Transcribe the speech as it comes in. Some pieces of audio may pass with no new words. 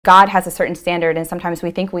God has a certain standard, and sometimes we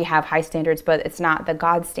think we have high standards, but it's not the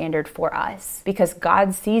God standard for us, because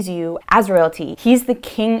God sees you as royalty. He's the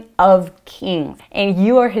King of Kings, and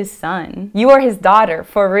you are his son. You are his daughter,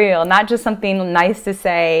 for real, not just something nice to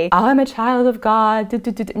say, I'm a child of God.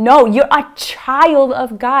 No, you're a child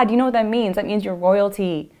of God. You know what that means? That means you're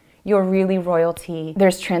royalty. You're really royalty.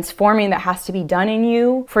 There's transforming that has to be done in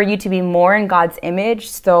you for you to be more in God's image.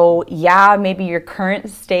 So yeah, maybe your current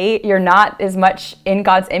state, you're not as much in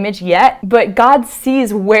God's image yet, but God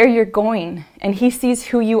sees where you're going, and he sees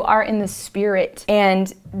who you are in the spirit.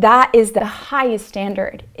 And that is the highest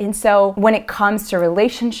standard. And so when it comes to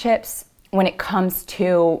relationships, when it comes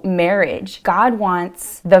to marriage, God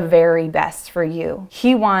wants the very best for you.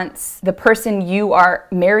 He wants the person you are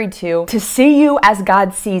married to see you as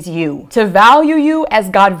God sees you, to value you as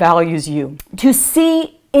God values you, to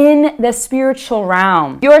see in the spiritual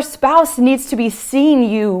realm. Your spouse needs to be seeing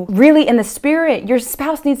you really in the spirit. Your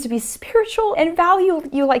spouse needs to be spiritual and value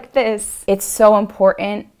you like this. It's so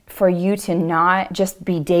important for you to not just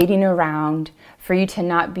be dating around, for you to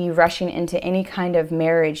not be rushing into any kind of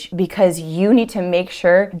marriage, because you need to make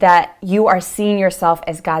sure that you are seeing yourself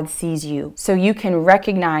as God sees you, so you can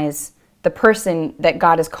recognize the person that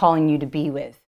God is calling you to be with.